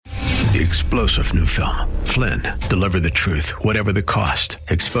The explosive new film, Flynn, deliver the truth, whatever the cost,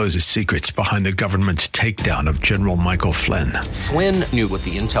 exposes secrets behind the government's takedown of General Michael Flynn. Flynn knew what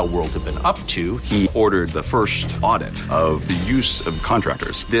the intel world had been up to. He ordered the first audit of the use of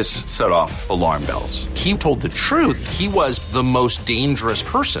contractors. This set off alarm bells. He told the truth. He was the most dangerous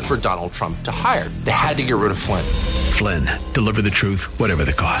person for Donald Trump to hire. They had to get rid of Flynn. Flynn, deliver the truth, whatever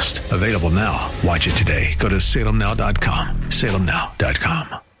the cost. Available now. Watch it today. Go to salemnow.com.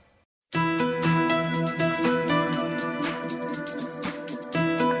 salemnow.com.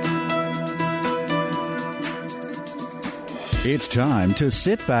 It's time to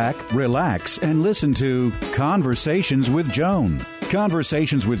sit back, relax, and listen to Conversations with Joan.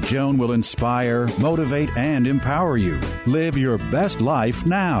 Conversations with Joan will inspire, motivate, and empower you. Live your best life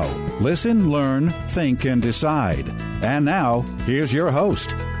now. Listen, learn, think, and decide. And now, here's your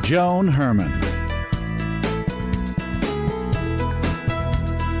host, Joan Herman.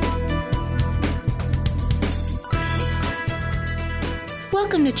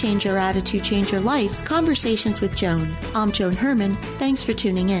 Welcome to Change Your Attitude, Change Your Life's Conversations with Joan. I'm Joan Herman. Thanks for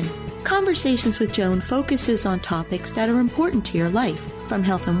tuning in. Conversations with Joan focuses on topics that are important to your life, from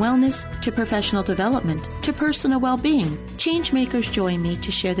health and wellness to professional development to personal well-being. Changemakers join me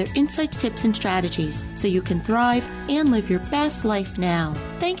to share their insights, tips, and strategies so you can thrive and live your best life now.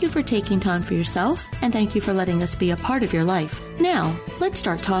 Thank you for taking time for yourself, and thank you for letting us be a part of your life. Now, let's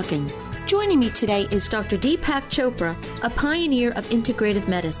start talking. Joining me today is Dr. Deepak Chopra, a pioneer of integrative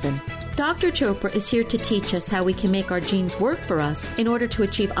medicine. Dr. Chopra is here to teach us how we can make our genes work for us in order to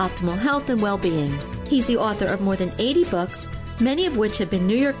achieve optimal health and well-being. He's the author of more than 80 books, many of which have been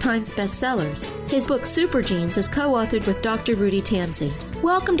New York Times bestsellers. His book, Super Genes, is co-authored with Dr. Rudy Tanzi.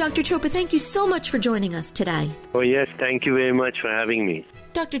 Welcome, Dr. Chopra. Thank you so much for joining us today. Oh, yes. Thank you very much for having me.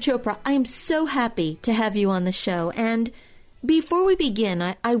 Dr. Chopra, I am so happy to have you on the show, and before we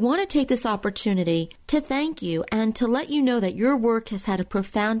begin, I want to take this opportunity to thank you and to let you know that your work has had a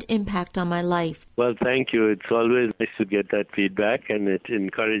profound impact on my life. Well, thank you. It's always nice to get that feedback, and it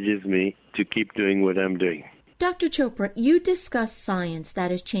encourages me to keep doing what I'm doing. Dr. Chopra, you discuss science that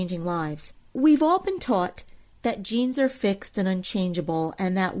is changing lives. We've all been taught that genes are fixed and unchangeable,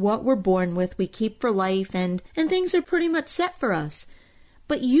 and that what we're born with we keep for life, and things are pretty much set for us.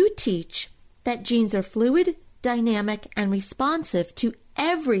 But you teach that genes are fluid, dynamic, and responsive to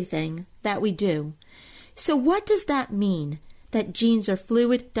everything that we do. So what does that mean, that genes are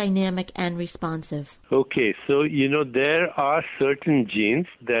fluid, dynamic, and responsive? Okay, so, there are certain genes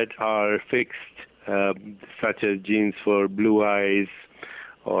that are fixed, such as genes for blue eyes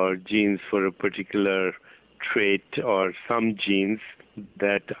or genes for a particular trait, or some genes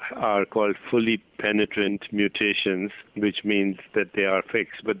that are called fully penetrant mutations, which means that they are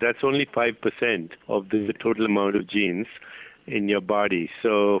fixed. But that's only 5% of the total amount of genes in your body.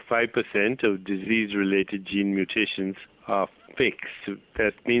 So 5% of disease-related gene mutations are fixed.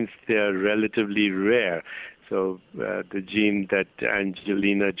 That means they are relatively rare. So the gene that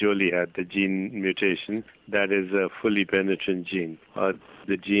Angelina Jolie had, the gene mutation, that is a fully penetrant gene.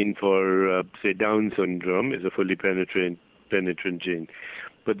 The gene for, say, Down syndrome is a fully penetrant gene.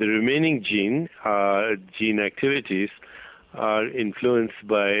 But the remaining gene activities are influenced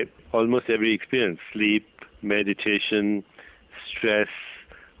by almost every experience: sleep, meditation, stress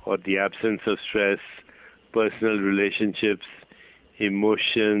or the absence of stress, personal relationships,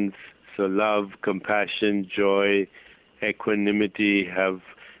 emotions, so love, compassion, joy, equanimity,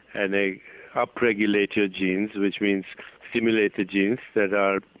 upregulate your genes, which means stimulate the genes that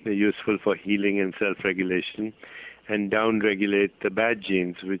are useful for healing and self-regulation, and downregulate the bad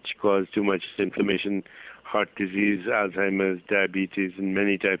genes, which cause too much inflammation, heart disease, Alzheimer's, diabetes, and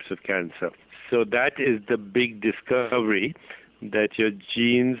many types of cancer. So that is the big discovery, that your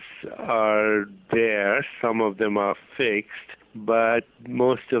genes are there. Some of them are fixed, but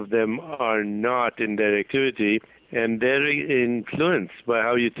most of them are not in their activity, and they're influenced by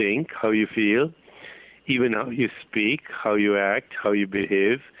how you think, how you feel, even how you speak, how you act, how you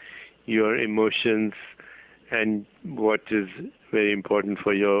behave, your emotions, and what is very important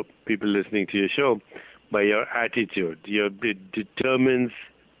for your people listening to your show, by your attitude. It determines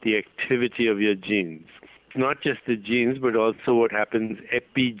the activity of your genes. It's not just the genes, but also what happens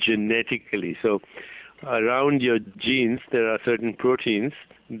epigenetically. So around your genes, there are certain proteins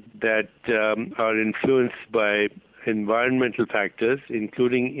that are influenced by environmental factors,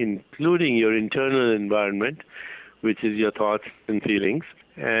 including your internal environment, which is your thoughts and feelings.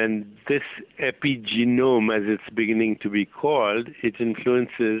 And this epigenome, as it's beginning to be called, it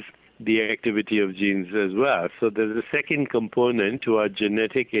influences the activity of genes as well. So there's a second component to our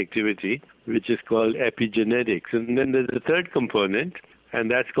genetic activity, which is called epigenetics. And then there's a third component, and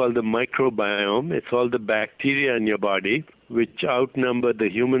that's called the microbiome. It's all the bacteria in your body, which outnumber the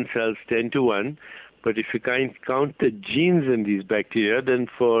human cells 10 to 1. But if you count the genes in these bacteria, then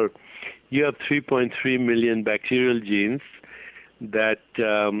you have 3.3 million bacterial genes that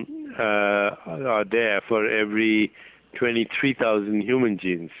are there for every 23,000 human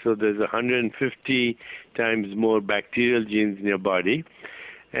genes. So there's 150 times more bacterial genes in your body,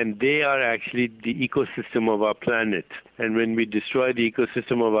 and they are actually the ecosystem of our planet. And when we destroy the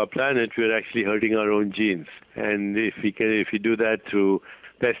ecosystem of our planet, we're actually hurting our own genes. And if you do that through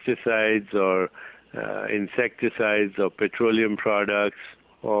pesticides or insecticides or petroleum products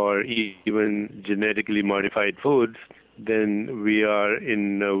or even genetically modified foods, then we are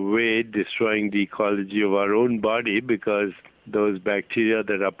in a way destroying the ecology of our own body, because those bacteria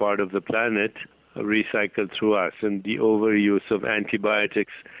that are part of the planet recycle through us. And the overuse of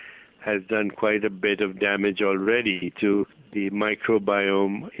antibiotics has done quite a bit of damage already to the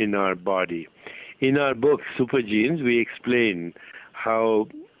microbiome in our body. In our book, Super Genes, we explain how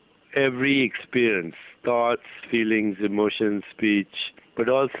every experience, thoughts, feelings, emotions, speech, but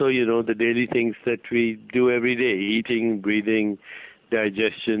also, the daily things that we do every day, eating, breathing,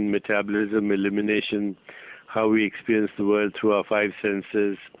 digestion, metabolism, elimination, how we experience the world through our five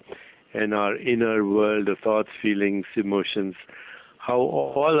senses, and our inner world of thoughts, feelings, emotions, how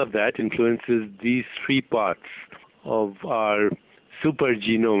all of that influences these three parts of our super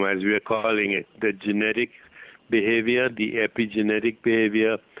genome, as we are calling it, the genetic behavior, the epigenetic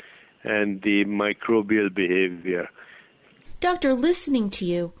behavior, and the microbial behavior. Doctor, listening to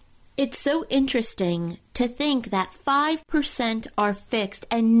you, it's so interesting to think that 5% are fixed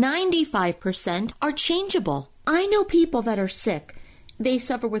and 95% are changeable. I know people that are sick. They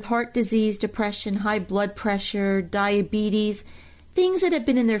suffer with heart disease, depression, high blood pressure, diabetes, things that have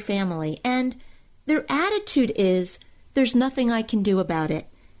been in their family. And their attitude is, there's nothing I can do about it.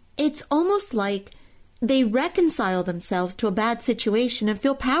 It's almost like they reconcile themselves to a bad situation and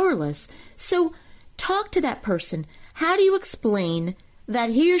feel powerless. So talk to that person. How do you explain that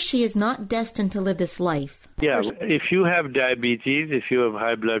he or she is not destined to live this life? Yeah, if you have diabetes, if you have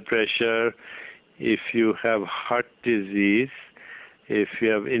high blood pressure, if you have heart disease, if you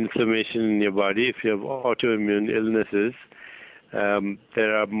have inflammation in your body, if you have autoimmune illnesses,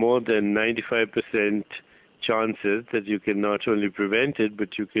 there are more than 95% chances that you can not only prevent it,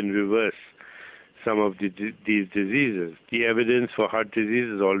 but you can reverse some of these diseases. The evidence for heart disease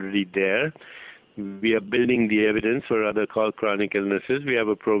is already there. We are building the evidence for other chronic illnesses. We have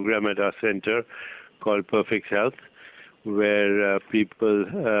a program at our center called Perfect Health, where people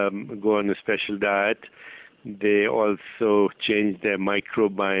go on a special diet. They also change their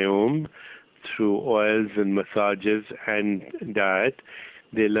microbiome through oils and massages and diet.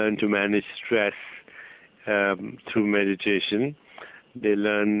 They learn to manage stress through meditation. They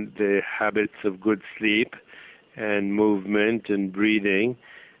learn the habits of good sleep and movement and breathing.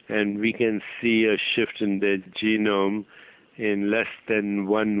 And we can see a shift in their genome in less than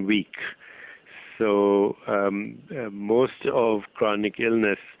 1 week. So most of chronic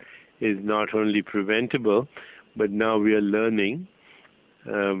illness is not only preventable, but now we are learning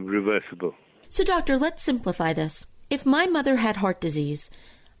reversible. So, doctor, let's simplify this. If my mother had heart disease,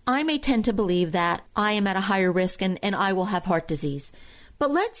 I may tend to believe that I am at a higher risk and I will have heart disease.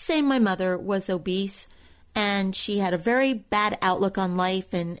 But let's say my mother was obese and she had a very bad outlook on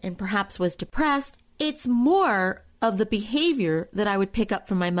life and perhaps was depressed. It's more of the behavior that I would pick up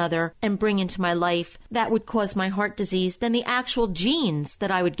from my mother and bring into my life that would cause my heart disease than the actual genes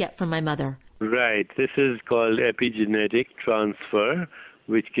that I would get from my mother. Right. This is called epigenetic transfer,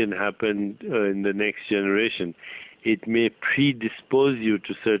 which can happen in the next generation. It may predispose you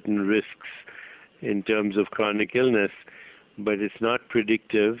to certain risks in terms of chronic illness, but it's not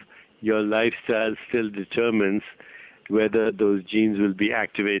predictive. Your lifestyle still determines whether those genes will be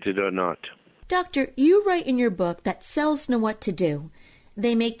activated or not. Doctor, you write in your book that cells know what to do.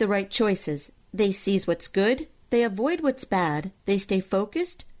 They make the right choices. They seize what's good. They avoid what's bad. They stay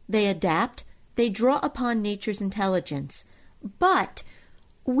focused. They adapt. They draw upon nature's intelligence. But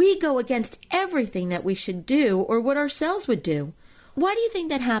we go against everything that we should do or what our cells would do. Why do you think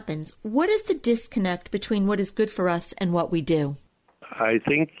that happens? What is the disconnect between what is good for us and what we do? I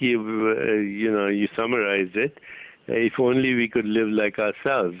think you summarized it. If only we could live like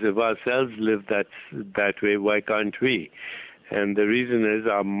ourselves. If ourselves live that way, why can't we? And the reason is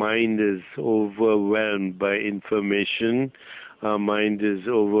our mind is overwhelmed by information. Our mind is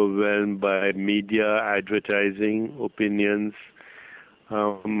overwhelmed by media, advertising, opinions.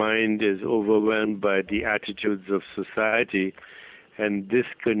 Our mind is overwhelmed by the attitudes of society. And this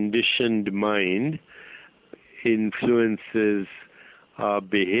conditioned mind influences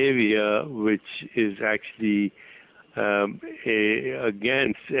behavior which is actually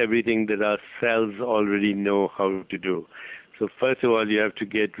against everything that our cells already know how to do. So first of all, you have to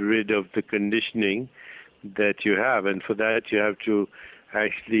get rid of the conditioning that you have, and for that you have to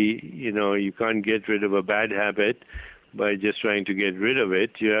actually, you can't get rid of a bad habit by just trying to get rid of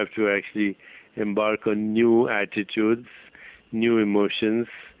it. You have to actually embark on new attitudes, new emotions,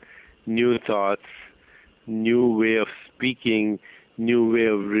 new thoughts, new way of speaking, new way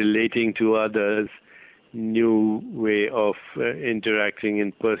of relating to others, new way of interacting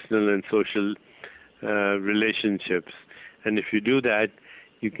in personal and social relationships. And if you do that,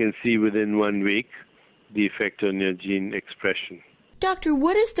 you can see within 1 week the effect on your gene expression. Doctor,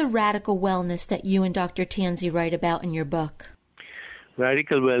 what is the radical wellness that you and Dr. Tanzi write about in your book?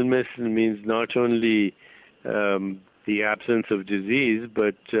 Radical wellness means not only the absence of disease,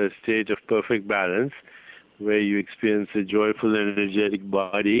 but a state of perfect balance, where you experience a joyful, energetic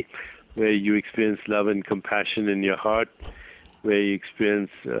body, where you experience love and compassion in your heart, where you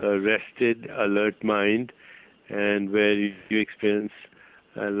experience a rested, alert mind, and where you experience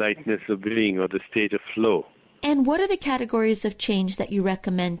lightness of being, or the state of flow. And what are the categories of change that you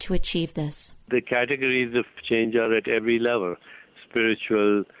recommend to achieve this? The categories of change are at every level: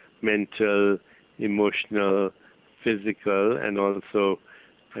 spiritual, mental, emotional, physical, and also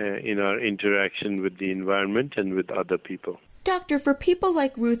in our interaction with the environment and with other people. Doctor, for people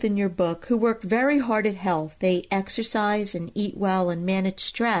like Ruth in your book who work very hard at health, they exercise and eat well and manage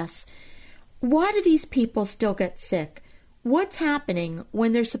stress, why do these people still get sick? What's happening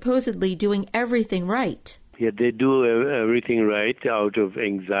when they're supposedly doing everything right? Yeah, they do everything right out of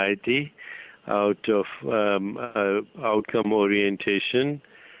anxiety, out of outcome orientation,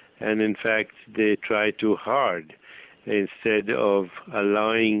 and in fact, they try too hard instead of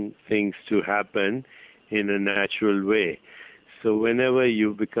allowing things to happen in a natural way. So whenever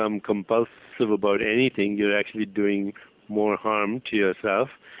you become compulsive about anything, you're actually doing more harm to yourself.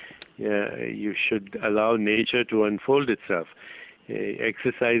 You should allow nature to unfold itself.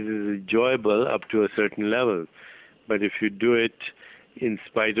 Exercise is enjoyable up to a certain level, but if you do it in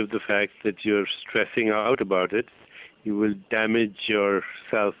spite of the fact that you're stressing out about it, you will damage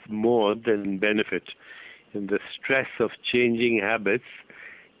yourself more than benefit. And the stress of changing habits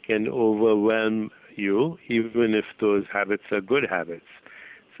can overwhelm you, even if those habits are good habits.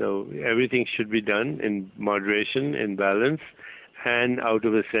 So everything should be done in moderation, in balance, and out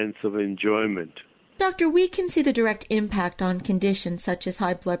of a sense of enjoyment. Doctor, we can see the direct impact on conditions such as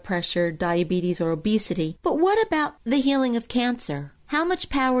high blood pressure, diabetes, or obesity. But what about the healing of cancer? How much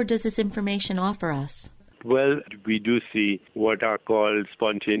power does this information offer us? Well, we do see what are called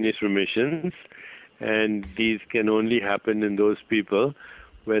spontaneous remissions, and these can only happen in those people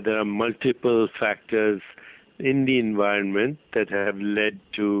where there are multiple factors in the environment that have led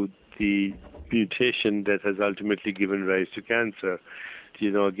to the mutation that has ultimately given rise to cancer.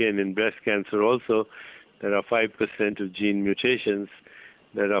 Again, in breast cancer also, there are 5% of gene mutations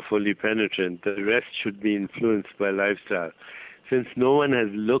that are fully penetrant. The rest should be influenced by lifestyle. Since no one has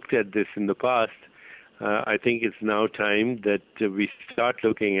looked at this in the past, I think it's now time that we start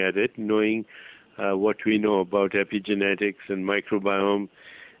looking at it, knowing what we know about epigenetics and microbiome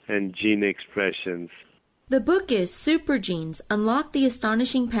and gene expressions. The book is Super Genes, Unlock the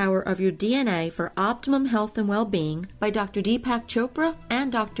Astonishing Power of Your DNA for Optimum Health and Well-Being by Dr. Deepak Chopra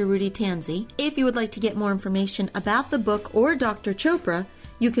and Dr. Rudy Tanzi. If you would like to get more information about the book or Dr. Chopra,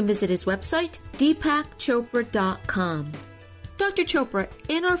 you can visit his website, deepakchopra.com. Dr. Chopra,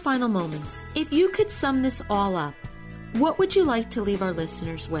 in our final moments, if you could sum this all up, what would you like to leave our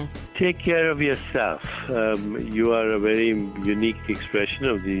listeners with? Take care of yourself. You are a very unique expression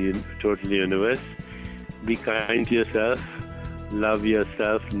of the total universe. Be kind to yourself, love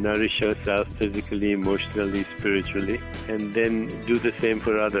yourself, nourish yourself physically, emotionally, spiritually, and then do the same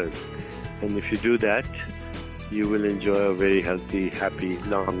for others. And if you do that, you will enjoy a very healthy, happy,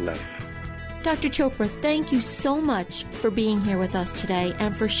 long life. Dr. Chopra, thank you so much for being here with us today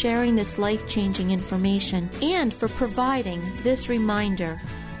and for sharing this life-changing information and for providing this reminder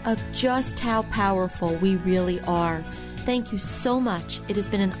of just how powerful we really are. Thank you so much. It has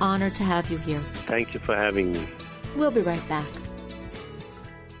been an honor to have you here. Thank you for having me. We'll be right back.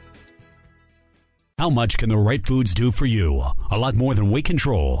 How much can the right foods do for you? A lot more than weight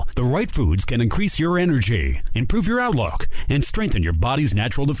control. The right foods can increase your energy, improve your outlook, and strengthen your body's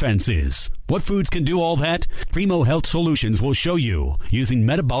natural defenses. What foods can do all that? Primo Health Solutions will show you using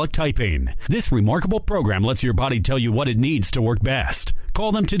metabolic typing. This remarkable program lets your body tell you what it needs to work best.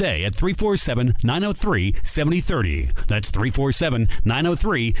 Call them today at 347-903-7030. That's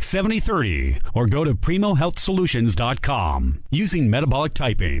 347-903-7030. Or go to PrimoHealthSolutions.com. Using metabolic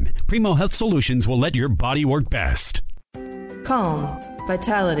typing, Primo Health Solutions will let your body work best. Calm,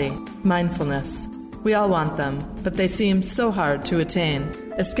 vitality, mindfulness. We all want them, but they seem so hard to attain.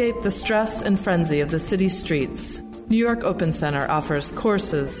 Escape the stress and frenzy of the city streets. New York Open Center offers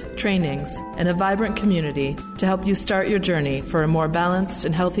courses, trainings, and a vibrant community to help you start your journey for a more balanced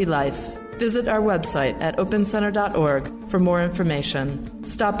and healthy life. Visit our website at opencenter.org for more information.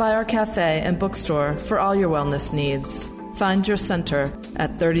 Stop by our cafe and bookstore for all your wellness needs. Find your center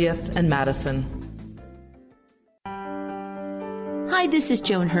at 30th and Madison. Hi, this is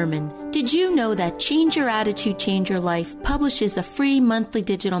Joan Herman. Did you know that Change Your Attitude, Change Your Life publishes a free monthly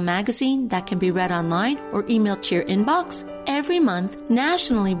digital magazine that can be read online or emailed to your inbox? Every month,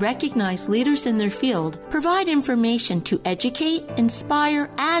 nationally recognized leaders in their field provide information to educate, inspire,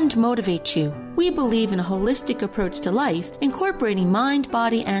 and motivate you. We believe in a holistic approach to life, incorporating mind,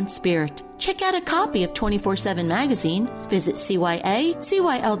 body, and spirit. Check out a copy of 24/7 magazine, visit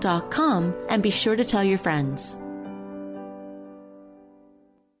CYACYL.com, and be sure to tell your friends.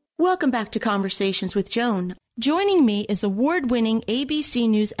 Welcome back to Conversations with Joan. Joining me is award-winning ABC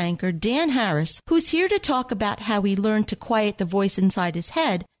News anchor Dan Harris, who's here to talk about how he learned to quiet the voice inside his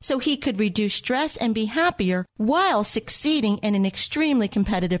head so he could reduce stress and be happier while succeeding in an extremely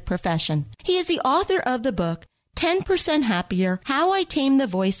competitive profession. He is the author of the book, 10% Happier, How I Tamed the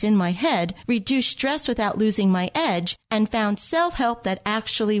Voice in My Head, Reduced Stress Without Losing My Edge, and Found Self-Help That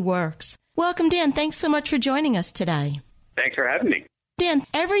Actually Works. Welcome, Dan. Thanks so much for joining us today. Thanks for having me. Dan,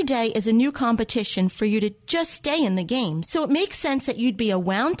 every day is a new competition for you to just stay in the game. So it makes sense that you'd be a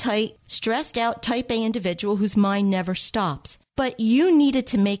wound tight, stressed out type A individual whose mind never stops. But you needed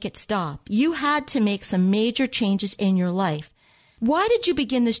to make it stop. You had to make some major changes in your life. Why did you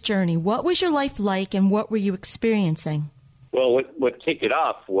begin this journey? What was your life like and what were you experiencing? Well, what kicked it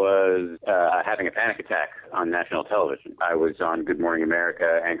off was having a panic attack on national television. I was on Good Morning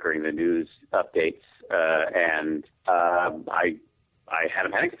America anchoring the news updates, and I had a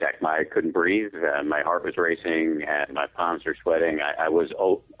panic attack. I couldn't breathe. My heart was racing, and my palms were sweating. I was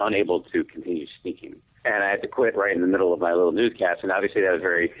unable to continue speaking. And I had to quit right in the middle of my little newscast, and obviously that was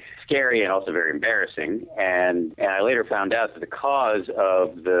very scary and also very embarrassing. And I later found out that the cause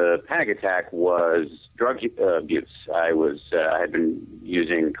of the panic attack was drug abuse. I had been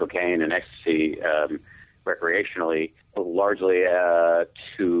using cocaine and ecstasy recreationally, largely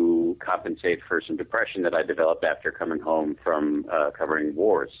to compensate for some depression that I developed after coming home from covering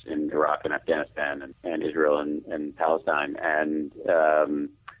wars in Iraq and Afghanistan and Israel and Palestine. And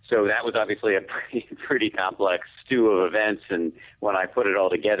so that was obviously a pretty complex stew of events. And when I put it all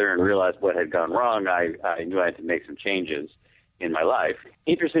together and realized what had gone wrong, I knew I had to make some changes in my life.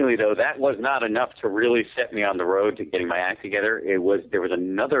 Interestingly, though, that was not enough to really set me on the road to getting my act together. There was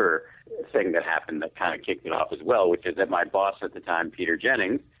another thing that happened that kind of kicked it off as well, which is that my boss at the time, Peter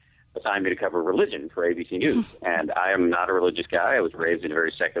Jennings, assigned me to cover religion for ABC News. And I am not a religious guy. I was raised in a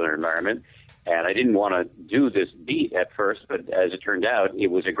very secular environment, and I didn't want to do this beat at first, but as it turned out, it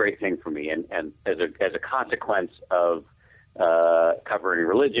was a great thing for me. And as a consequence of covering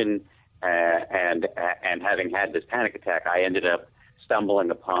religion and having had this panic attack, I ended up stumbling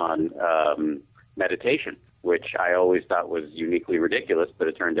upon meditation, which I always thought was uniquely ridiculous, but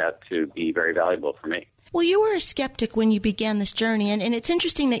it turned out to be very valuable for me. Well, you were a skeptic when you began this journey, and it's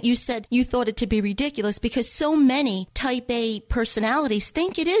interesting that you said you thought it to be ridiculous because so many type A personalities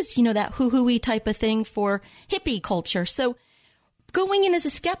think it is, that hoo-hoo-y type of thing for hippie culture. So going in as a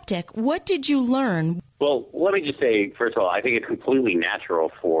skeptic, what did you learn? Well, let me just say, first of all, I think it's completely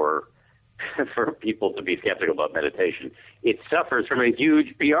natural for people to be skeptical about meditation. It suffers from a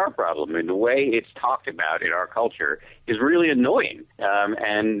huge PR problem, and the way it's talked about in our culture is really annoying.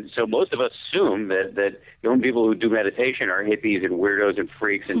 And so most of us assume that the only people who do meditation are hippies and weirdos and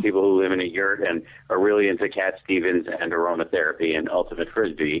freaks and people who live in a yurt and are really into Cat Stevens and aromatherapy and ultimate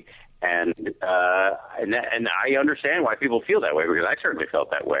frisbee. And I understand why people feel that way, because I certainly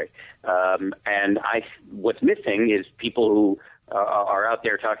felt that way. And what's missing is people who are out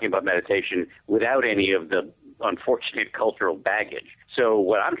there talking about meditation without any of the unfortunate cultural baggage. So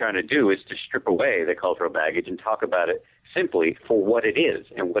what I'm trying to do is to strip away the cultural baggage and talk about it simply for what it is.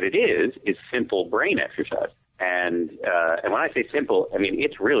 And what it is simple brain exercise. And when I say simple, I mean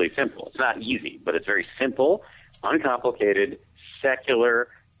it's really simple. It's not easy, but it's very simple, uncomplicated, secular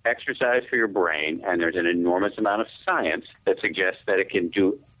exercise for your brain, and there's an enormous amount of science that suggests that it can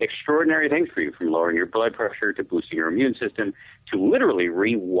do extraordinary things for you, from lowering your blood pressure to boosting your immune system to literally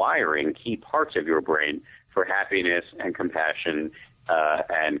rewiring key parts of your brain for happiness and compassion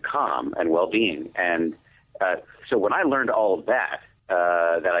and calm and well-being. And so when I learned all of that,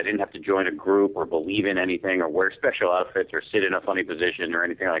 that I didn't have to join a group or believe in anything or wear special outfits or sit in a funny position or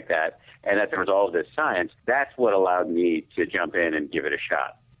anything like that, and that there was all of this science, that's what allowed me to jump in and give it a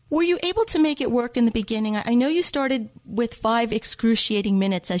shot. Were you able to make it work in the beginning? I know you started with 5 excruciating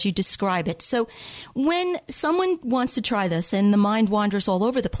minutes as you describe it. So when someone wants to try this and the mind wanders all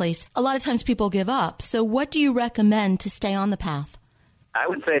over the place, a lot of times people give up. So what do you recommend to stay on the path? I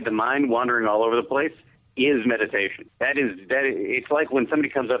would say the mind wandering all over the place is meditation. That is, it's like when somebody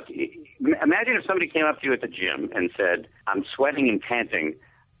comes up to you. Imagine if somebody came up to you at the gym and said, "I'm sweating and panting.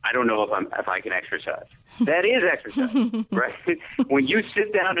 I don't know if I can exercise." That is exercise, right? When you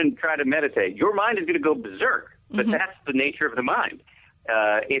sit down and try to meditate, your mind is going to go berserk, but that's the nature of the mind.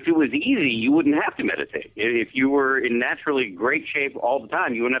 If it was easy, you wouldn't have to meditate. If you were in naturally great shape all the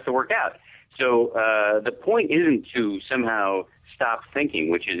time, you wouldn't have to work out. So the point isn't to somehow stop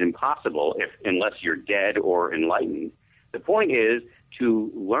thinking, which is impossible unless you're dead or enlightened. The point is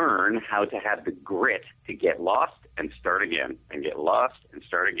to learn how to have the grit to get lost and start again, and get lost and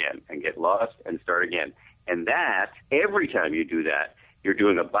start again, and get lost and start again. And that, every time you do that, you're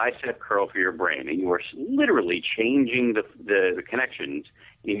doing a bicep curl for your brain, and you are literally changing the connections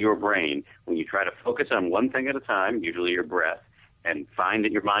in your brain when you try to focus on one thing at a time, usually your breath, and find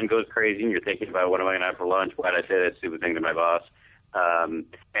that your mind goes crazy and you're thinking about, what am I going to have for lunch? Why did I say that stupid thing to my boss?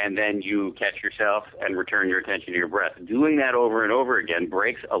 And then you catch yourself and return your attention to your breath. Doing that over and over again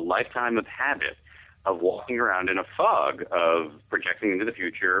breaks a lifetime of habit of walking around in a fog of projecting into the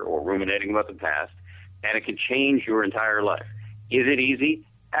future or ruminating about the past, and it can change your entire life. Is it easy?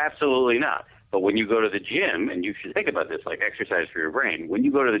 Absolutely not. But when you go to the gym, and you should think about this like exercise for your brain, when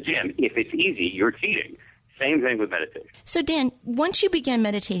you go to the gym, if it's easy, you're cheating. Same thing with meditation. So, Dan, once you began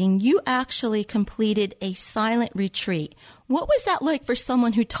meditating, you actually completed a silent retreat. What was that like for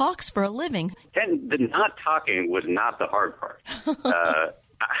someone who talks for a living? The not talking was not the hard part.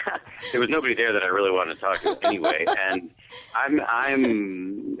 There was nobody there that I really wanted to talk to anyway, and I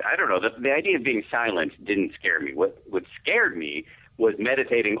don't know, the idea of being silent didn't scare me. What scared me was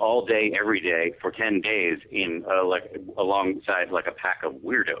meditating all day, every day for 10 days alongside like a pack of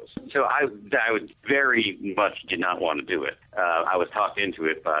weirdos. So I very much did not want to do it. I was talked into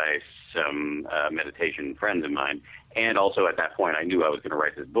it by some meditation friends of mine, and also at that point I knew I was going to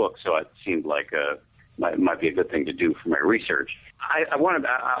write this book, so it seemed like might be a good thing to do for my research.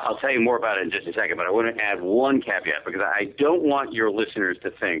 I'll tell you more about it in just a second, but I want to add one caveat, because I don't want your listeners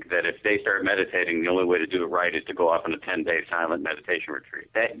to think that if they start meditating, the only way to do it right is to go off on a 10-day silent meditation retreat.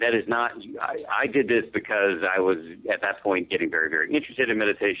 That is not. I did this because I was at that point getting very, very interested in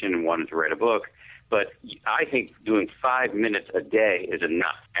meditation and wanted to write a book. But I think doing 5 minutes a day is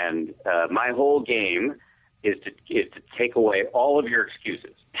enough. And my whole game is to take away all of your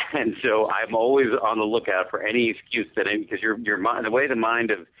excuses. And so I'm always on the lookout for any excuse because your mind, the way the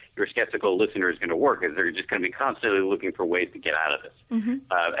mind of your skeptical listener is going to work is they're just going to be constantly looking for ways to get out of this. And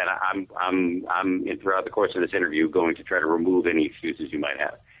I'm throughout the course of this interview going to try to remove any excuses you might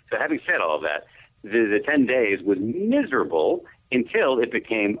have. So having said all of that, the 10 days was miserable until it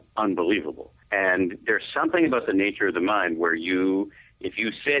became unbelievable. And there's something about the nature of the mind where if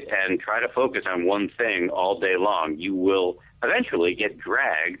you sit and try to focus on one thing all day long, you will eventually get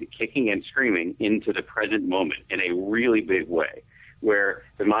dragged, kicking and screaming, into the present moment in a really big way, where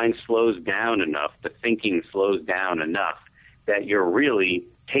the mind slows down enough, the thinking slows down enough that you're really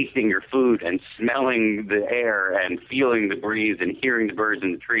tasting your food and smelling the air and feeling the breeze and hearing the birds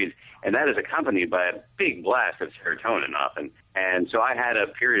in the trees. And that is accompanied by a big blast of serotonin often. And so I had a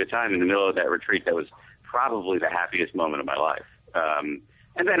period of time in the middle of that retreat that was probably the happiest moment of my life.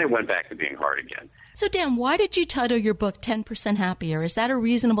 And then it went back to being hard again. So, Dan, why did you title your book 10% Happier? Is that a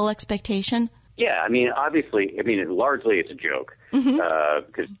reasonable expectation? Yeah, largely it's a joke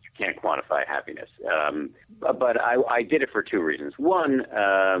because you can't quantify happiness. But I did it for 2 reasons. One,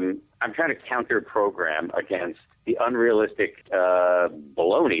 I'm trying to counter-program against the unrealistic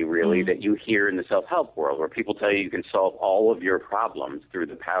baloney, really, that you hear in the self-help world, where people tell you can solve all of your problems through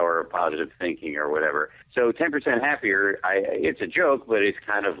the power of positive thinking or whatever. So 10% Happier, it's a joke, but it's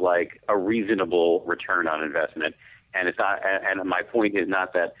kind of like a reasonable return on investment. And it's not. And my point is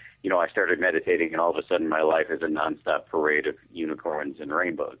not that I started meditating and all of a sudden my life is a nonstop parade of unicorns and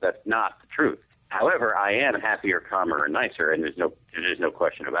rainbows. That's not the truth. However, I am happier, calmer, and nicer, and there's no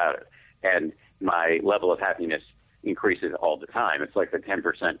question about it. And my level of happiness increases all the time. It's like the 10%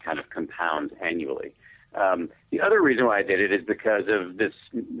 kind of compounds annually. The other reason why I did it is because of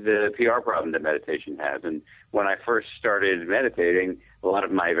the PR problem that meditation has. And when I first started meditating, a lot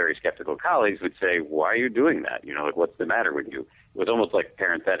of my very skeptical colleagues would say, why are you doing that? Like, what's the matter with you? It was almost like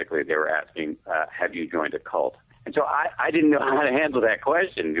parenthetically they were asking, have you joined a cult? And so I didn't know how to handle that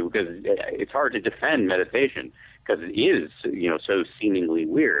question because it's hard to defend meditation because it is, so seemingly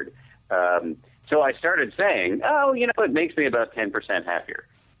weird. So I started saying, it makes me about 10% happier.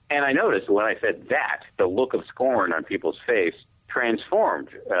 And I noticed when I said that, the look of scorn on people's face transformed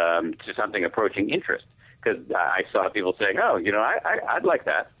to something approaching interest. Because I saw people saying, I'd like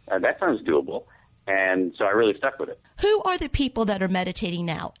that. That sounds doable. And so I really stuck with it. Who are the people that are meditating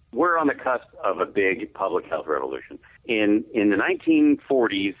now? We're on the cusp of a big public health revolution. In the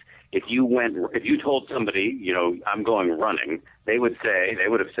 1940s, if you told somebody, I'm going running, they would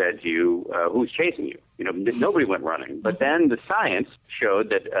have said to you, who's chasing you? Nobody went running. But then the science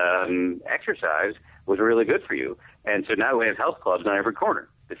showed that exercise was really good for you. And so now we have health clubs on every corner.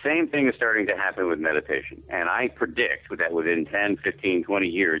 The same thing is starting to happen with meditation. And I predict that within 10, 15, 20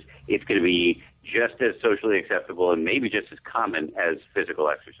 years, it's going to be just as socially acceptable and maybe just as common as physical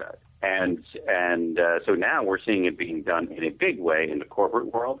exercise. And so now we're seeing it being done in a big way in the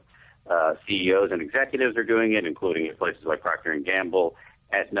corporate world. CEOs and executives are doing it, including at places like Procter & Gamble,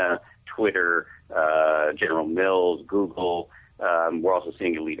 Aetna, Twitter, General Mills, Google. We're also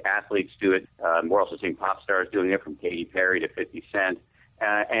seeing elite athletes do it. We're also seeing pop stars doing it, from Katy Perry to 50 Cent.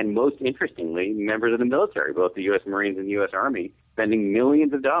 And most interestingly, members of the military, both the U.S. Marines and the U.S. Army, spending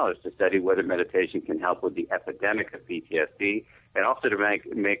millions of dollars to study whether meditation can help with the epidemic of PTSD and also to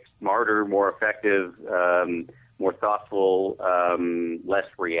make smarter, more effective, more thoughtful, less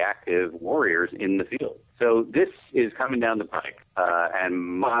reactive warriors in the field. So this is coming down the pike.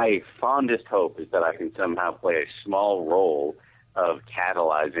 And my fondest hope is that I can somehow play a small role of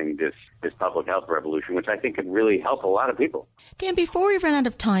catalyzing this public health revolution, which I think could really help a lot of people. Dan, before we run out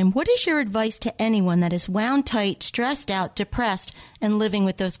of time, what is your advice to anyone that is wound tight, stressed out, depressed, and living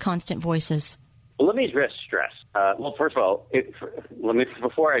with those constant voices? Well, let me address stress. First of all,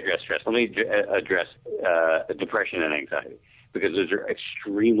 before I address stress, let me address depression and anxiety, because those are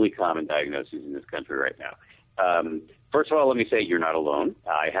extremely common diagnoses in this country right now. First of all, let me say you're not alone.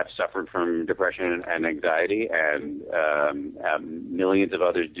 I have suffered from depression and anxiety, and millions of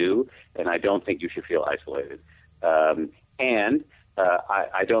others do, and I don't think you should feel isolated. I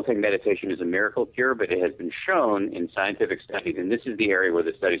don't think meditation is a miracle cure, but it has been shown in scientific studies, and this is the area where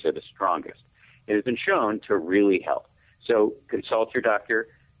the studies are the strongest. It has been shown to really help. So consult your doctor,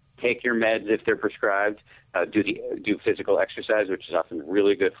 take your meds if they're prescribed, do physical exercise, which is often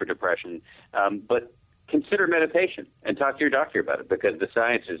really good for depression, but consider meditation and talk to your doctor about it, because the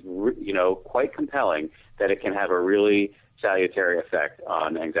science is, quite compelling that it can have a really salutary effect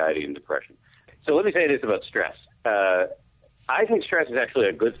on anxiety and depression. So let me say this about stress. I think stress is actually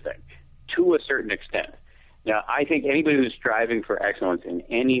a good thing to a certain extent. Now, I think anybody who's striving for excellence in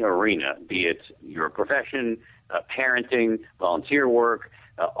any arena, be it your profession, parenting, volunteer work,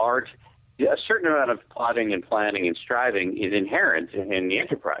 art, a certain amount of plotting and planning and striving is inherent in the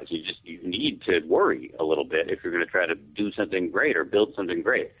enterprise. You need to worry a little bit if you're going to try to do something great or build something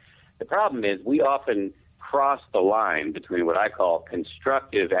great. The problem is we often cross the line between what I call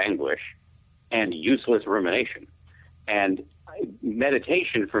constructive anguish and useless rumination. And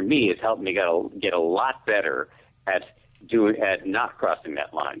meditation for me has helped me get a lot better at not crossing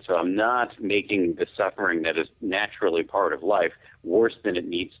that line. So I'm not making the suffering that is naturally part of life worse than it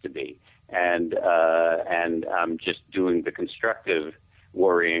needs to be. And I'm just doing the constructive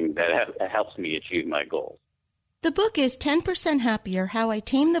worrying that helps me achieve my goals. The book is 10% Happier, How I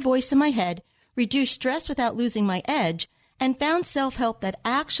Tamed the Voice in My Head, Reduced Stress Without Losing My Edge, and Found Self-Help That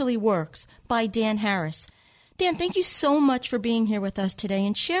Actually Works by Dan Harris. Dan, thank you so much for being here with us today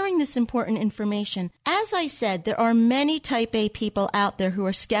and sharing this important information. As I said, there are many type A people out there who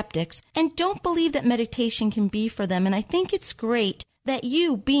are skeptics and don't believe that meditation can be for them. And I think it's great that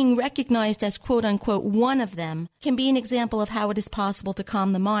you, being recognized as quote-unquote one of them, can be an example of how it is possible to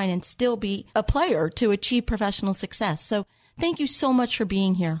calm the mind and still be a player to achieve professional success. So thank you so much for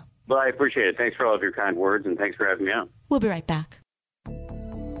being here. Well, I appreciate it. Thanks for all of your kind words, and thanks for having me on. We'll be right back.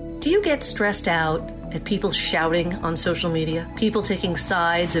 Do you get stressed out at people shouting on social media, people taking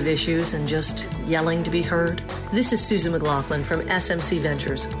sides of issues and just yelling to be heard? This is Susan McLaughlin from SMC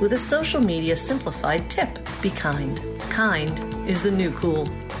Ventures with a social media simplified tip. Be kind. Kind is the new cool.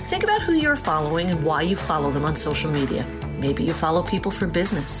 Think about who you're following and why you follow them on social media. Maybe you follow people for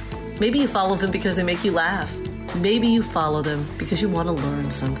business. Maybe you follow them because they make you laugh. Maybe you follow them because you want to learn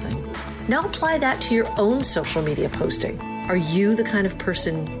something. Now apply that to your own social media posting. Are you the kind of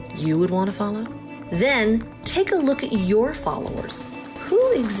person you would want to follow? Then take a look at your followers. Who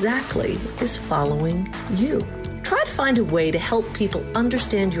who exactly is following you? Try to find a way to help people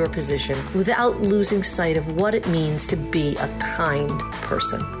understand your position without losing sight of what it means to be a kind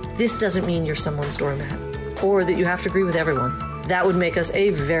person. This doesn't mean you're someone's doormat or that you have to agree with everyone. That would make us a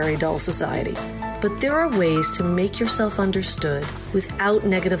very dull society. But there are ways to make yourself understood without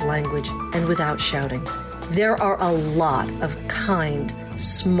negative language and without shouting. There are a lot of kind,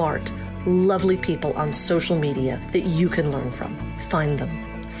 smart, lovely people on social media that you can learn from. Find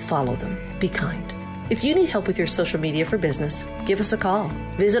them, follow them, be kind. If you need help with your social media for business, give us a call.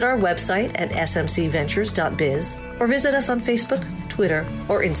 Visit our website at smcventures.biz or visit us on Facebook, Twitter,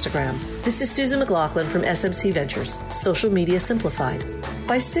 or Instagram. This is Susan McLaughlin from SMC Ventures, Social Media Simplified,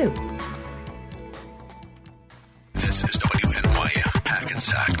 by Sue. This is WNYM,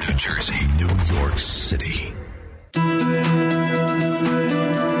 Hackensack, New Jersey, New York City.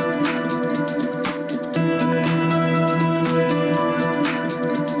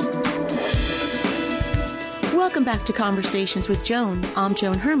 Welcome back to Conversations with Joan. I'm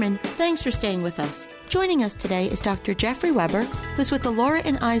Joan Herman. Thanks for staying with us. Joining us today is Dr. Jeffrey Weber, who's with the Laura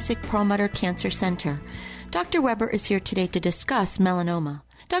and Isaac Perlmutter Cancer Center. Dr. Weber is here today to discuss melanoma.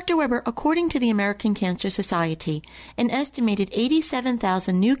 Dr. Weber, according to the American Cancer Society, an estimated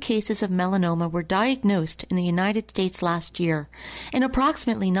 87,000 new cases of melanoma were diagnosed in the United States last year, and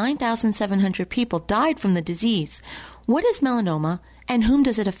approximately 9,700 people died from the disease. What is melanoma, and whom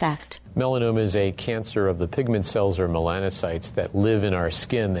does it affect? Melanoma is a cancer of the pigment cells or melanocytes that live in our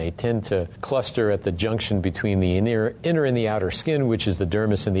skin. They tend to cluster at the junction between the inner and the outer skin, which is the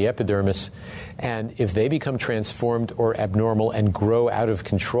dermis and the epidermis. And if they become transformed or abnormal and grow out of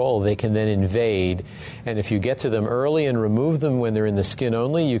control, they can then invade. And if you get to them early and remove them when they're in the skin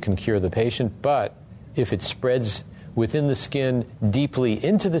only, you can cure the patient. But if it spreads within the skin, deeply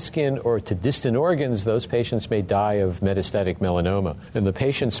into the skin, or to distant organs, those patients may die of metastatic melanoma. And the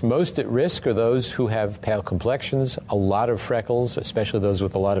patients most at risk are those who have pale complexions, a lot of freckles, especially those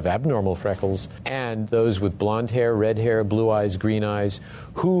with a lot of abnormal freckles, and those with blonde hair, red hair, blue eyes, green eyes,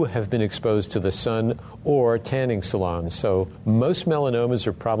 who have been exposed to the sun or tanning salons. So most melanomas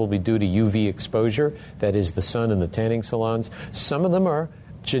are probably due to UV exposure, that is the sun and the tanning salons. Some of them are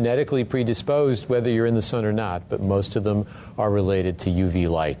genetically predisposed, whether you're in the sun or not, but most of them are related to UV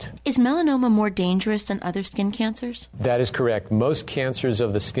light. Is melanoma more dangerous than other skin cancers? That is correct. Most cancers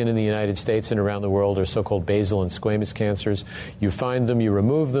of the skin in the United States and around the world are so-called basal and squamous cancers. You find them, you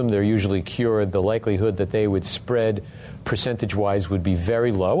remove them, they're usually cured. The likelihood that they would spread percentage-wise would be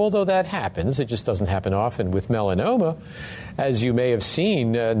very low, although that happens. It just doesn't happen often. With melanoma, as you may have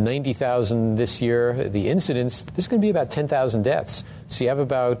seen, 90,000 this year, the incidence, there's going to be about 10,000 deaths. So you have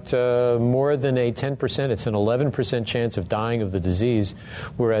about more than a 10%, it's an 11% chance of dying of the disease,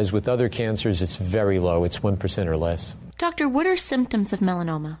 whereas with other cancers, it's very low. It's 1% or less. Doctor, what are symptoms of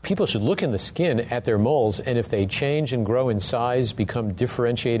melanoma? People should look in the skin at their moles, and if they change and grow in size, become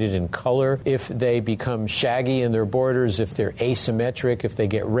differentiated in color, if they become shaggy in their borders, if they're asymmetric, if they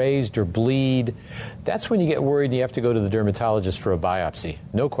get raised or bleed, that's when you get worried and you have to go to the dermatologist for a biopsy.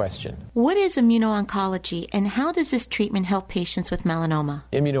 No question. What is immuno-oncology, and how does this treatment help patients with melanoma?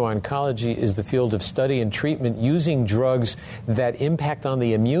 Immuno-oncology is the field of study and treatment using drugs that impact on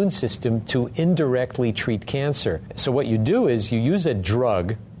the immune system to indirectly treat cancer. So what you do is you use a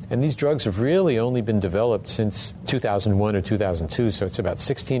drug, and these drugs have really only been developed since 2001 or 2002, so it's about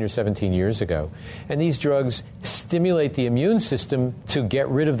 16 or 17 years ago. And these drugs stimulate the immune system to get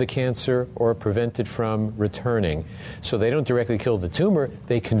rid of the cancer or prevent it from returning. So they don't directly kill the tumor,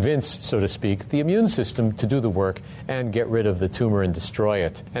 they convince, so to speak, the immune system to do the work and get rid of the tumor and destroy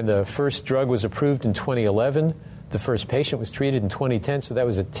it. And the first drug was approved in 2011. The first patient was treated in 2010, so that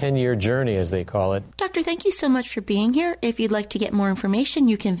was a 10-year journey, as they call it. Doctor, thank you so much for being here. If you'd like to get more information,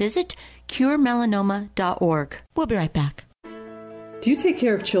 you can visit curemelanoma.org. We'll be right back. Do you take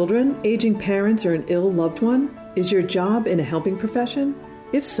care of children, aging parents, or an ill loved one? Is your job in a helping profession?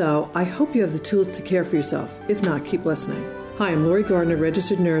 If so, I hope you have the tools to care for yourself. If not, keep listening. Hi, I'm Lori Gardner,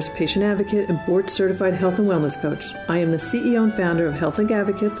 registered nurse, patient advocate, and board-certified health and wellness coach. I am the CEO and founder of Health Link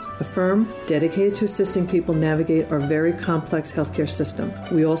Advocates, a firm dedicated to assisting people navigate our very complex healthcare system.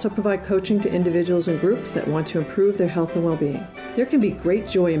 We also provide coaching to individuals and groups that want to improve their health and well-being. There can be great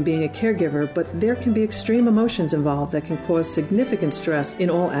joy in being a caregiver, but there can be extreme emotions involved that can cause significant stress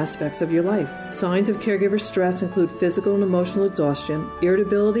in all aspects of your life. Signs of caregiver stress include physical and emotional exhaustion,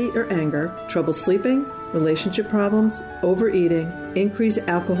 irritability or anger, trouble sleeping, relationship problems, overeating, increased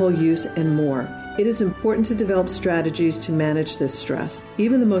alcohol use, and more. It is important to develop strategies to manage this stress.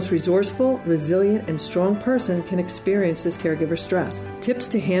 Even the most resourceful, resilient, and strong person can experience this caregiver stress. Tips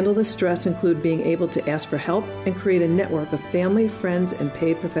to handle this stress include being able to ask for help and create a network of family, friends, and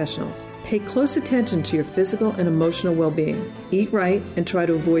paid professionals. Pay close attention to your physical and emotional well-being. Eat right and try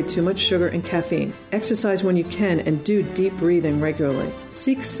to avoid too much sugar and caffeine. Exercise when you can and do deep breathing regularly.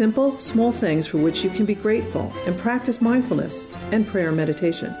 Seek simple, small things for which you can be grateful and practice mindfulness and prayer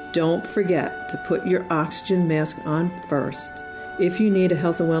meditation. Don't forget to put your oxygen mask on first. If you need a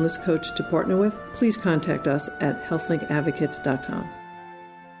health and wellness coach to partner with, please contact us at healthlinkadvocates.com.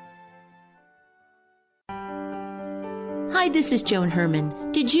 Hi, this is Joan Herman.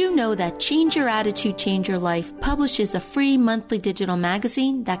 Did you know that Change Your Attitude, Change Your Life publishes a free monthly digital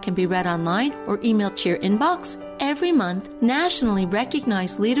magazine that can be read online or emailed to your inbox? Every month, nationally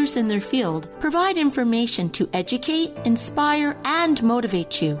recognized leaders in their field provide information to educate, inspire, and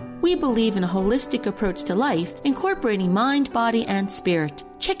motivate you. We believe in a holistic approach to life, incorporating mind, body, and spirit.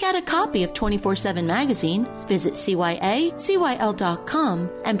 Check out a copy of 24/7 magazine, visit CYACYL.com,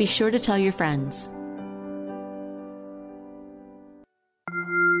 and be sure to tell your friends.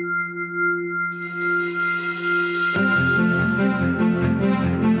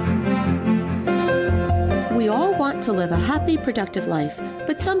 We all want to live a happy, productive life,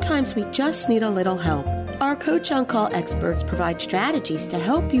 but sometimes we just need a little help. Our Coach on Call experts provide strategies to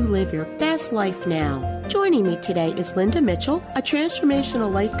help you live your best life now. Joining me today is Linda Mitchell, a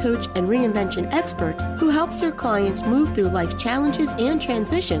transformational life coach and reinvention expert who helps her clients move through life's challenges and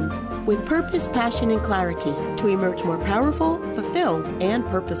transitions with purpose, passion, and clarity to emerge more powerful, fulfilled, and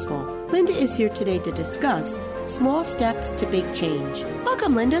purposeful. Linda is here today to discuss small steps to big change.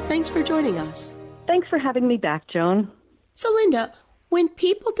 Welcome, Linda. Thanks for joining us. Thanks for having me back, Joan. So, Linda, when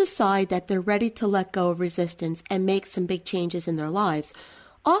people decide that they're ready to let go of resistance and make some big changes in their lives,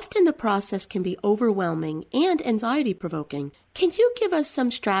 often the process can be overwhelming and anxiety-provoking. Can you give us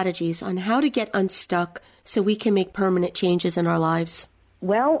some strategies on how to get unstuck so we can make permanent changes in our lives?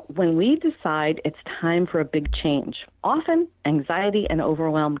 Well, when we decide it's time for a big change, often anxiety and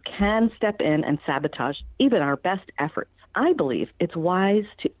overwhelm can step in and sabotage even our best efforts. I believe it's wise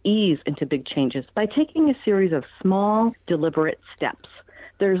to ease into big changes by taking a series of small, deliberate steps.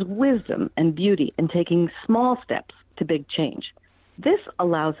 There's wisdom and beauty in taking small steps to big change. This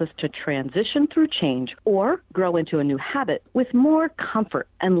allows us to transition through change or grow into a new habit with more comfort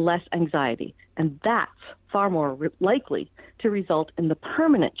and less anxiety. And that's far more likely to result in the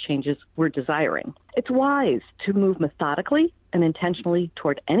permanent changes we're desiring. It's wise to move methodically and intentionally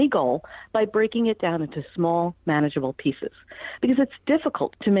toward any goal by breaking it down into small, manageable pieces, because it's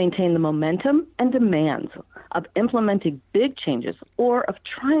difficult to maintain the momentum and demands of implementing big changes or of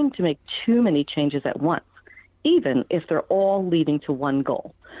trying to make too many changes at once, even if they're all leading to one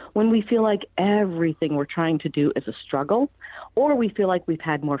goal. When we feel like everything we're trying to do is a struggle, or we feel like we've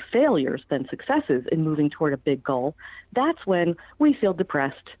had more failures than successes in moving toward a big goal, that's when we feel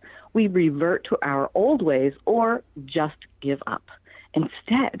depressed. We revert to our old ways or just give up.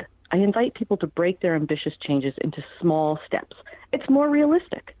 Instead, I invite people to break their ambitious changes into small steps. It's more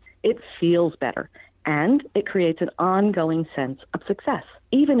realistic. It feels better. And it creates an ongoing sense of success.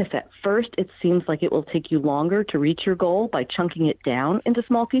 Even if at first it seems like it will take you longer to reach your goal by chunking it down into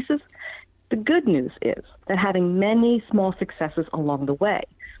small pieces, the good news is that having many small successes along the way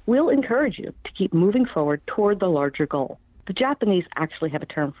will encourage you to keep moving forward toward the larger goal. The Japanese actually have a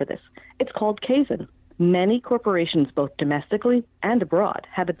term for this. It's called kaizen. Many corporations, both domestically and abroad,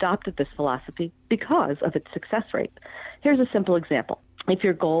 have adopted this philosophy because of its success rate. Here's a simple example. If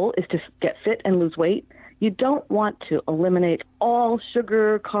your goal is to get fit and lose weight, you don't want to eliminate all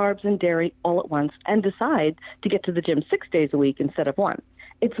sugar, carbs, and dairy all at once and decide to get to the gym 6 days a week instead of 1.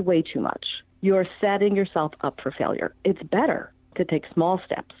 It's way too much. You're setting yourself up for failure. It's better to take small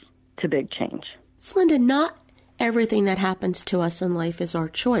steps to big change. So, Linda, not everything that happens to us in life is our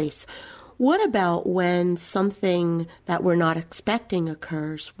choice. What about when something that we're not expecting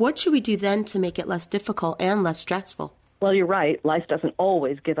occurs? What should we do then to make it less difficult and less stressful? Well, you're right. Life doesn't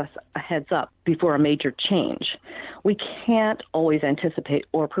always give us a heads up before a major change. We can't always anticipate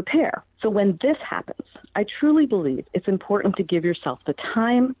or prepare. So when this happens, I truly believe it's important to give yourself the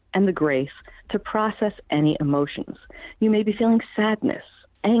time and the grace to process any emotions. You may be feeling sadness,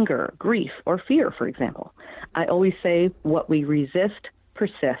 anger, grief, or fear, for example. I always say what we resist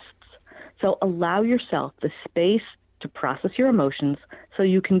persists. So allow yourself the space to process your emotions so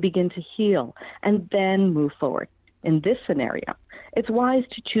you can begin to heal and then move forward. In this scenario, it's wise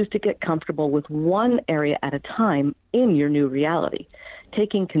to choose to get comfortable with one area at a time in your new reality.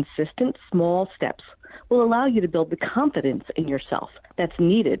 Taking consistent small steps will allow you to build the confidence in yourself that's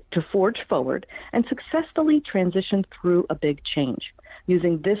needed to forge forward and successfully transition through a big change.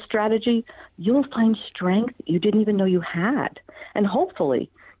 Using this strategy, you'll find strength you didn't even know you had. And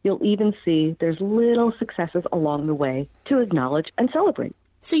hopefully, you'll even see there's little successes along the way to acknowledge and celebrate.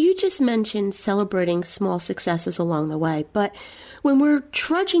 So you just mentioned celebrating small successes along the way, but when we're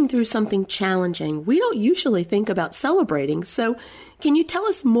trudging through something challenging, we don't usually think about celebrating. So can you tell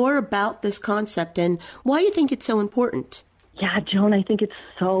us more about this concept and why you think it's so important? Yeah, Joan, I think it's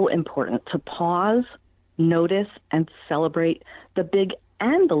so important to pause, notice, and celebrate the big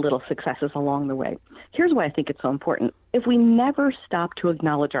and the little successes along the way. Here's why I think it's so important. If we never stop to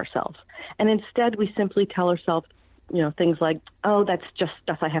acknowledge ourselves, and instead we simply tell ourselves, things like, oh, that's just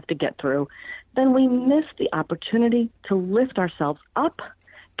stuff I have to get through, then we miss the opportunity to lift ourselves up,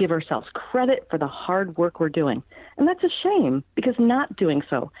 give ourselves credit for the hard work we're doing. And that's a shame, because not doing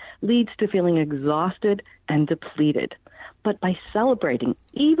so leads to feeling exhausted and depleted. But by celebrating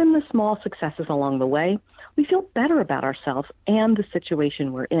even the small successes along the way, we feel better about ourselves and the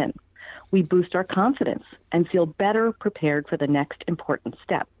situation we're in. We boost our confidence and feel better prepared for the next important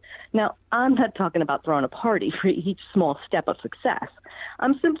step. Now, I'm not talking about throwing a party for each small step of success.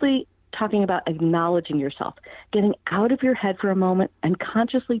 I'm simply talking about acknowledging yourself, getting out of your head for a moment and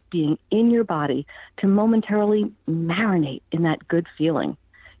consciously being in your body to momentarily marinate in that good feeling.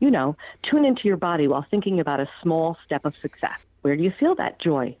 Tune into your body while thinking about a small step of success. Where do you feel that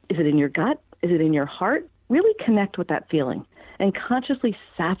joy? Is it in your gut? Is it in your heart? Really connect with that feeling and consciously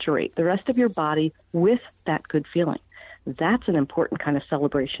saturate the rest of your body with that good feeling. That's an important kind of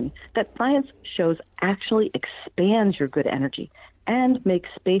celebration that science shows actually expands your good energy and makes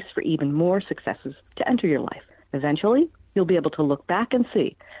space for even more successes to enter your life. Eventually, you'll be able to look back and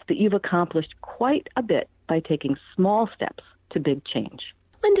see that you've accomplished quite a bit by taking small steps to big change.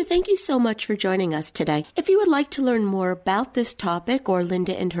 Linda, thank you so much for joining us today. If you would like to learn more about this topic or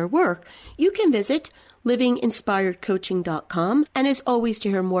Linda and her work, you can visit livinginspiredcoaching.com. And as always, to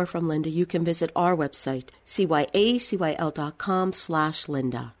hear more from Linda, you can visit our website,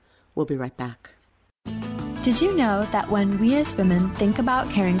 cyacyl.com/Linda. We'll be right back. Did you know that when we as women think about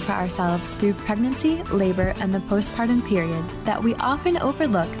caring for ourselves through pregnancy, labor, and the postpartum period, that we often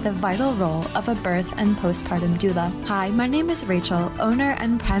overlook the vital role of a birth and postpartum doula? Hi, my name is Rachel, owner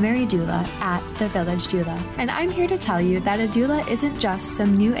and primary doula at The Village Doula, and I'm here to tell you that a doula isn't just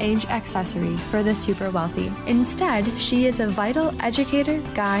some new age accessory for the super wealthy. Instead, she is a vital educator,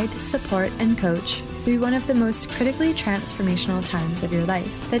 guide, support, and coach through one of the most critically transformational times of your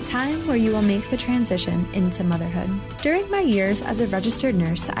life, the time where you will make the transition into motherhood. During my years as a registered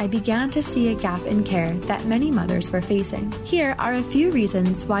nurse, I began to see a gap in care that many mothers were facing. Here are a few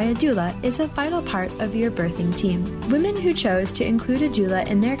reasons why a doula is a vital part of your birthing team. Women who chose to include a doula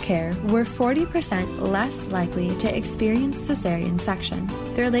in their care were 40% less likely to experience cesarean section.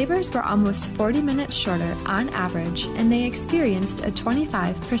 Their labors were almost 40 minutes shorter on average, and they experienced a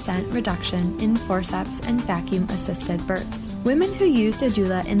 25% reduction in forceps and vacuum-assisted births. Women who used a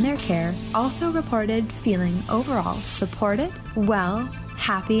doula in their care also reported feeling overall supported, well,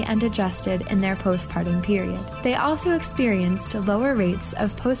 happy, and adjusted in their postpartum period. They also experienced lower rates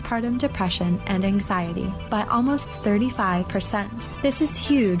of postpartum depression and anxiety by almost 35%. This is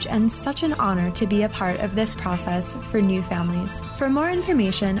huge and such an honor to be a part of this process for new families. For more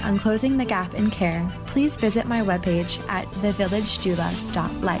information on closing the gap in care, please visit my webpage at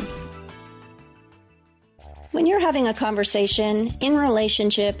thevillagedoula.life. When you're having a conversation in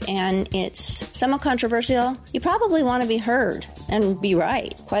relationship and it's somewhat controversial, you probably want to be heard and be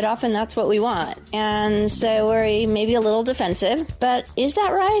right. Quite often that's what we want. And so we're maybe a little defensive, but is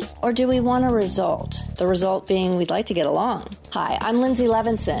that right? Or do we want a result? The result being we'd like to get along. Hi, I'm Lindsay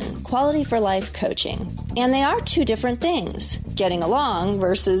Levinson, Quality for Life Coaching. And they are two different things, getting along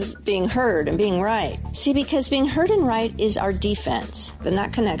versus being heard and being right. See, because being heard and right is our defense, then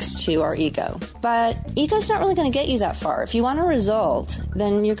that connects to our ego. But ego's not really going to get you that far. If you want a result,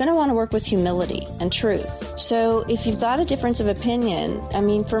 then you're going to want to work with humility and truth. So if you've got a difference of opinion,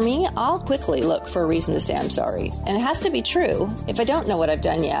 for me, I'll quickly look for a reason to say I'm sorry. And it has to be true. If I don't know what I've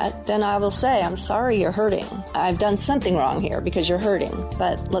done yet, then I will say, I'm sorry you're hurting. I've done something wrong here because you're hurting.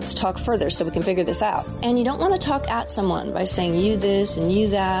 But let's talk further so we can figure this out. And you don't want to talk at someone by saying, saying you this and you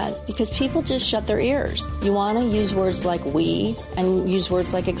that, because people just shut their ears. You want to use words like we and use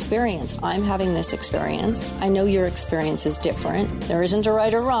words like experience. I'm having this experience. I know your experience is different. There isn't a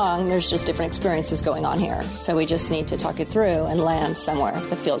right or wrong. There's just different experiences going on here. So we just need to talk it through and land somewhere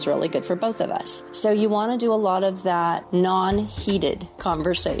that feels really good for both of us. So you want to do a lot of that non-heated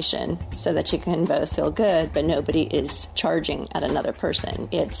conversation so that you can both feel good, but nobody is charging at another person.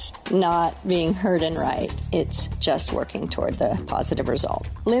 It's not being heard and right. It's just working toward the positive result.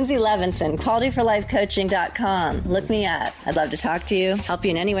 Lindsay Levinson, qualityforlifecoaching.com. Look me up. I'd love to talk to you, help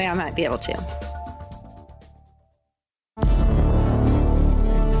you in any way I might be able to.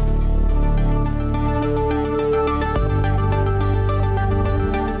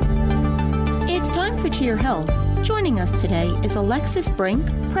 It's time for To Your Health. Joining us today is Alexis Brink,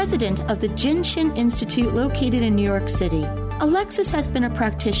 president of the Jinshin Institute located in New York City. Alexis has been a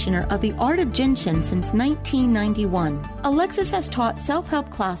practitioner of the art of Jinshin since 1991. Alexis has taught self-help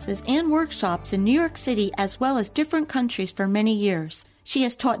classes and workshops in New York City as well as different countries for many years. She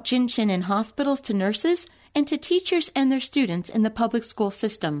has taught Jinshin in hospitals to nurses and to teachers and their students in the public school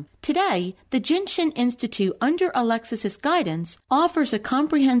system. Today, the Jinshin Institute, under Alexis's guidance, offers a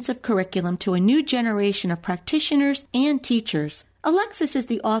comprehensive curriculum to a new generation of practitioners and teachers. Alexis is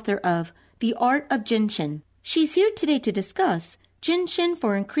the author of The Art of Jinshin. She's here today to discuss Jinshin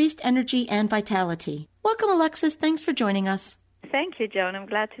for increased energy and vitality. Welcome, Alexis. Thanks for joining us. Thank you, Joan. I'm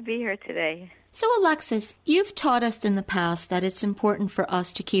glad to be here today. So, Alexis, you've taught us in the past that it's important for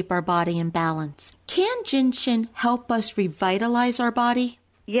us to keep our body in balance. Can Jinshin help us revitalize our body?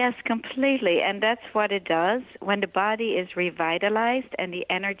 Yes, completely. And that's what it does. When the body is revitalized and the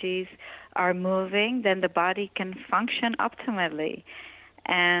energies are moving, then the body can function optimally.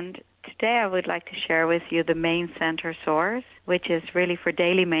 And today I would like to share with you the main center source, which is really for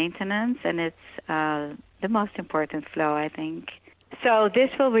daily maintenance, and it's the most important flow, I think. So this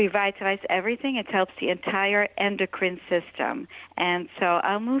will revitalize everything. It helps the entire endocrine system. And so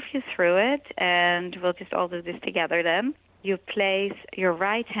I'll move you through it, and we'll just all do this together then. You place your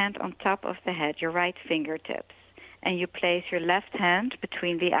right hand on top of the head, your right fingertips, and you place your left hand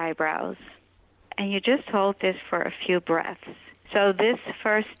between the eyebrows. And you just hold this for a few breaths. So this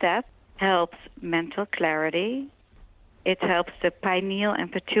first step helps mental clarity. It helps the pineal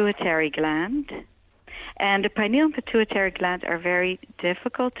and pituitary gland. And the pineal and pituitary glands are very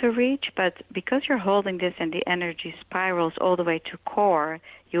difficult to reach, but because you're holding this and the energy spirals all the way to core,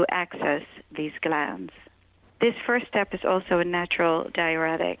 you access these glands. This first step is also a natural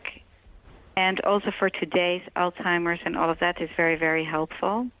diuretic. And also for today's Alzheimer's and all of that is very, very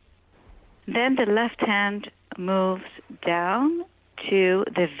helpful. Then the left hand moves down to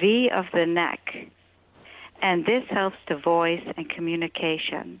the V of the neck. And this helps the voice and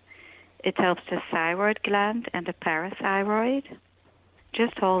communication. It helps the thyroid gland and the parathyroid.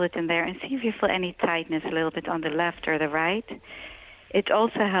 Just hold it in there and see if you feel any tightness a little bit on the left or the right. It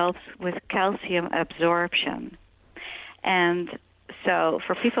also helps with calcium absorption. And so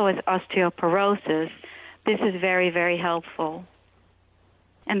for people with osteoporosis, this is very, very helpful.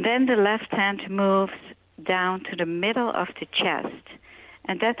 And then the left hand moves down to the middle of the chest,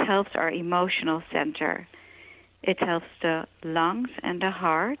 and that helps our emotional center. It helps the lungs and the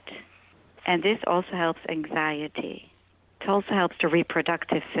heart. And this also helps anxiety. It also helps the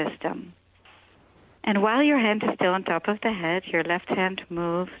reproductive system. And while your hand is still on top of the head, your left hand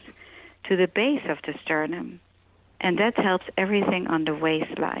moves to the base of the sternum. And that helps everything on the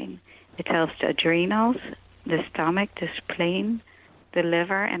waistline. It helps the adrenals, the stomach, the spleen, the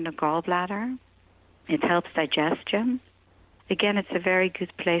liver, and the gallbladder. It helps digestion. Again, it's a very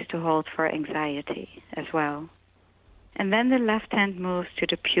good place to hold for anxiety as well. And then the left hand moves to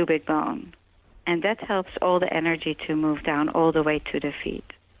the pubic bone, and that helps all the energy to move down all the way to the feet.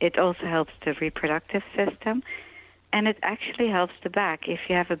 It also helps the reproductive system, and it actually helps the back. If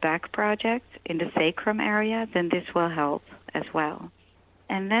you have a back project in the sacrum area, then this will help as well.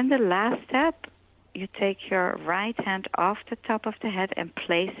 And then the last step, you take your right hand off the top of the head and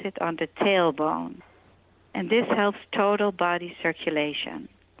place it on the tailbone. And this helps total body circulation,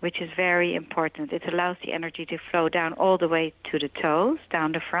 which is very important. It allows the energy to flow down all the way to the toes,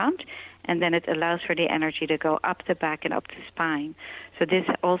 down the front, and then it allows for the energy to go up the back and up the spine. So this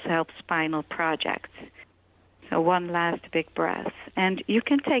also helps spinal projects. So one last big breath. And you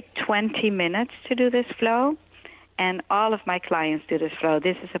can take 20 minutes to do this flow, and all of my clients do this flow.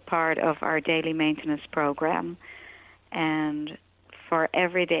 This is a part of our daily maintenance program. And for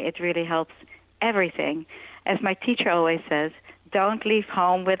every day, it really helps everything. As my teacher always says, don't leave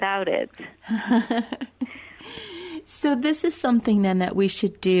home without it. So this is something then that we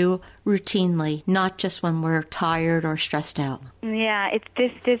should do routinely, not just when we're tired or stressed out. Yeah,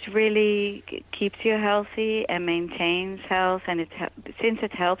 this really keeps you healthy and maintains health, and since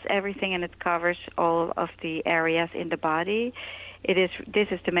it helps everything and it covers all of the areas in the body, this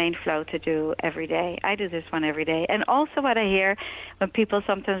is the main flow to do every day. I do this one every day. And also what I hear when people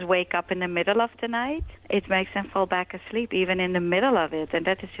sometimes wake up in the middle of the night, it makes them fall back asleep even in the middle of it, and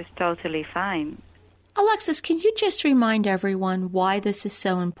that is just totally fine. Alexis, can you just remind everyone why this is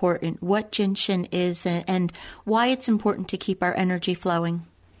so important, what Jinshin is, and why it's important to keep our energy flowing?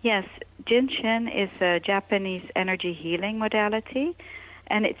 Yes, Jinshin is a Japanese energy healing modality,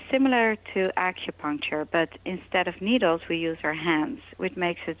 and it's similar to acupuncture, but instead of needles, we use our hands, which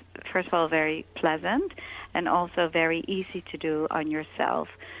makes it, first of all, very pleasant and also very easy to do on yourself.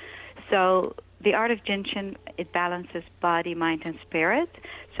 So the art of Jinshin, it balances body, mind, and spirit.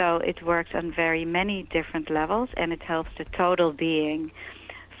 So it works on very many different levels, and it helps the total being.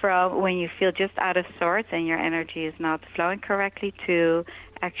 From when you feel just out of sorts and your energy is not flowing correctly to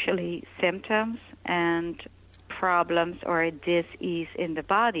actually symptoms and problems or a dis-ease in the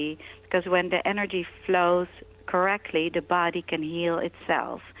body, because when the energy flows correctly, the body can heal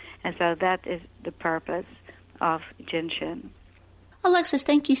itself. And so that is the purpose of Jinshin. Alexis,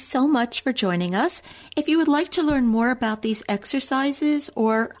 thank you so much for joining us. If you would like to learn more about these exercises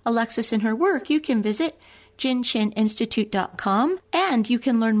or Alexis and her work, you can visit jinshininstitute.com, and you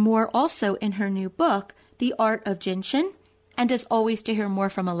can learn more also in her new book, The Art of Jinshin. And as always, to hear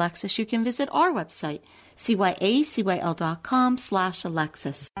more from Alexis, you can visit our website,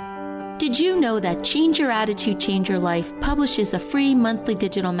 cyacyl.com/Alexis. Did you know that Change Your Attitude, Change Your Life publishes a free monthly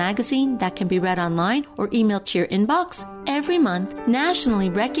digital magazine that can be read online or emailed to your inbox? Every month,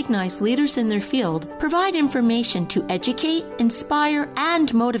 nationally recognized leaders in their field provide information to educate, inspire,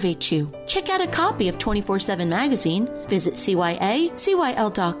 and motivate you. Check out a copy of 24/7 magazine, visit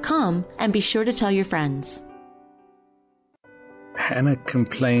cyacyl.com, and be sure to tell your friends. Hannah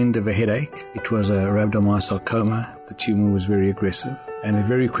complained of a headache. It was a rhabdomyosarcoma. The tumor was very aggressive, and it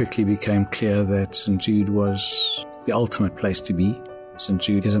very quickly became clear that St. Jude was the ultimate place to be. St.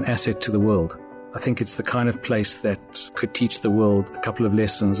 Jude is an asset to the world. I think it's the kind of place that could teach the world a couple of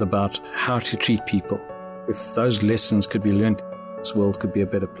lessons about how to treat people. If those lessons could be learned, this world could be a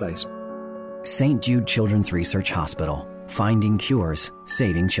better place. St. Jude Children's Research Hospital. Finding cures,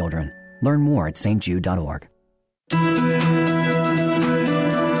 saving children. Learn more at stjude.org.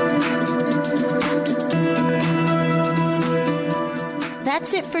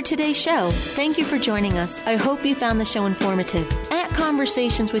 That's it for today's show. Thank you for joining us. I hope you found the show informative. At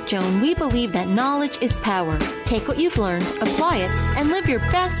Conversations with Joan, we believe that knowledge is power. Take what you've learned, apply it, and live your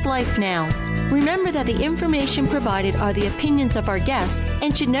best life now. Remember that the information provided are the opinions of our guests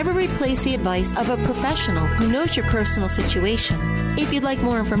and should never replace the advice of a professional who knows your personal situation. If you'd like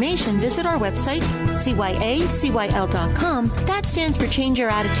more information, visit our website, cyacyl.com. That stands for Change Your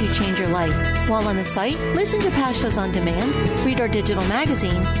Attitude, Change Your Life. While on the site, listen to past shows on demand, read our digital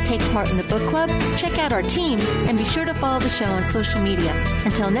magazine, take part in the book club, check out our team, and be sure to follow the show on social media.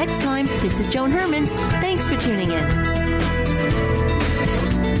 Until next time, this is Joan Herman. Thanks for tuning in.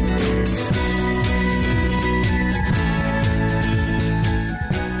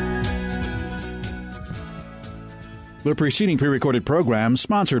 The preceding pre-recorded program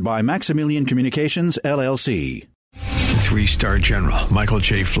sponsored by Maximilian Communications, LLC. 3-star General Michael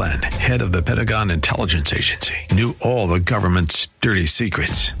J. Flynn, head of the Pentagon Intelligence Agency, knew all the government's dirty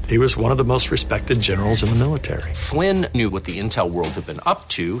secrets. He was one of the most respected generals in the military. Flynn knew what the intel world had been up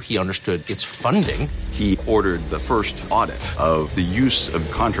to. He understood its funding. He ordered the first audit of the use of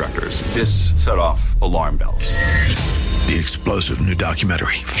contractors. This set off alarm bells. The explosive new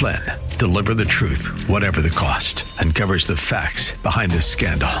documentary, Flynn, Deliver the Truth, Whatever the Cost, uncovers the facts behind this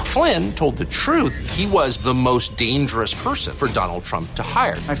scandal. Flynn told the truth. He was the most dangerous person for Donald Trump to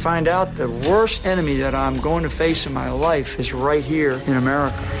hire. I find out the worst enemy that I'm going to face in my life is right here in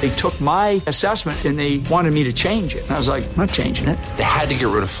America. They took my assessment and they wanted me to change it. And I was like, I'm not changing it. They had to get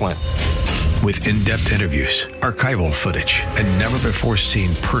rid of Flynn. With in-depth interviews, archival footage, and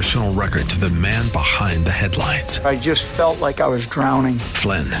never-before-seen personal records of the man behind the headlines. I just felt like I was drowning.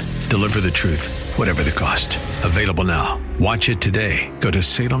 Flynn, Deliver the Truth, Whatever the Cost. Available now. Watch it today. Go to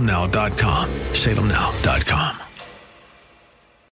salemnow.com. salemnow.com.